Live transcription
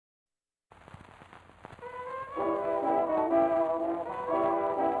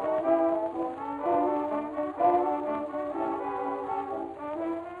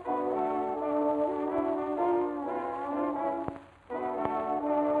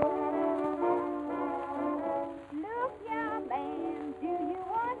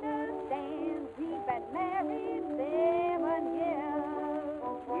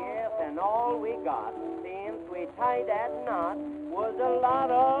got since we tied that knot was a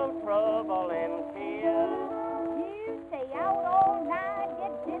lot of trouble and care. You stay out all night,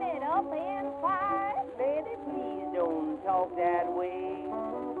 get dinner up and fire. Lady, please don't talk that way.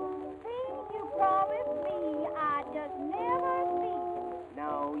 Things you promised me, I just never see.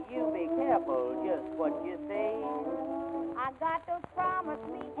 Now you be careful just what you say. I got to promise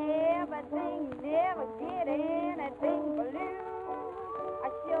me everything, never get anything blue. I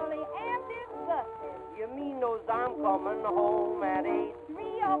surely am disgusted. You mean those I'm coming home at 8? 3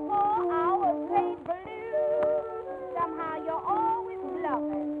 or 4 hours late blue. Somehow you're always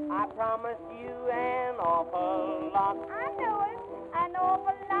bluffing. I promised you an awful lot. I know it, an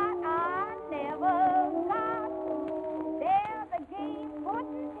awful lot I never got. There's a game put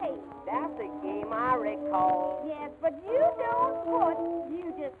and take. That's a game I recall. Yes, but you don't put,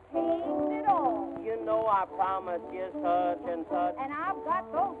 you just take it all. You know I promised you such and such. And I've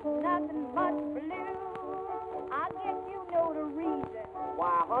got those nothing much blue. I guess you know the reason.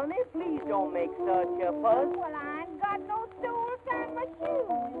 Why, honey, please don't make such a fuss. Well, I ain't got no soles on my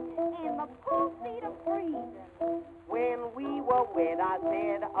shoes, and my poor feet are freezing. When we were wed, I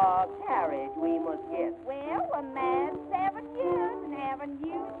said a carriage we must get. Well, we're married 7 years, and haven't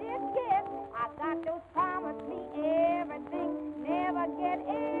used it yet. I got those promise me everything, never get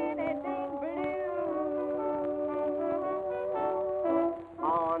anything blue.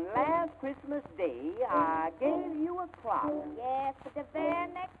 On last Christmas Day, I gave you a clock. Yes, but the very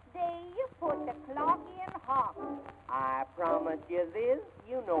next day you put the clock in hock. I promised you this,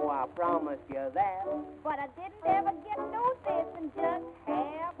 you know I promised you that. But I didn't ever get no this and just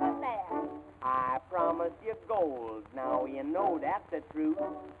half of that. I promised you gold, now you know that's the truth.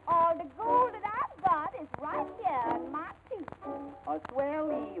 All the gold that I've got is right here in my tooth. A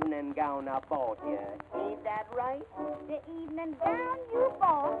swell evening gown I bought you, ain't that right? The evening gown you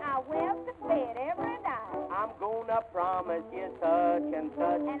bought, I wear to bed every night. I'm gonna promise you such and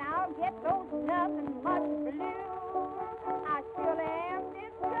such. And I'll get those nothing much blue. I surely am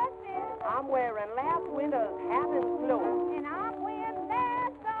disgusted. I'm wearing last winter's hat and clothes. And I'm wearing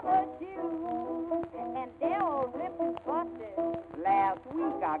last summer shoes. And they're all ripped and busted. Last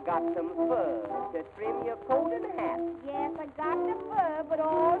week I got some fur to trim your coat and hat. Yes, I got the fur, but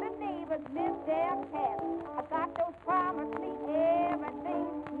all the neighbors miss their cats. I got those promise me everything,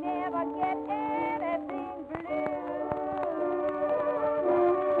 never get anything.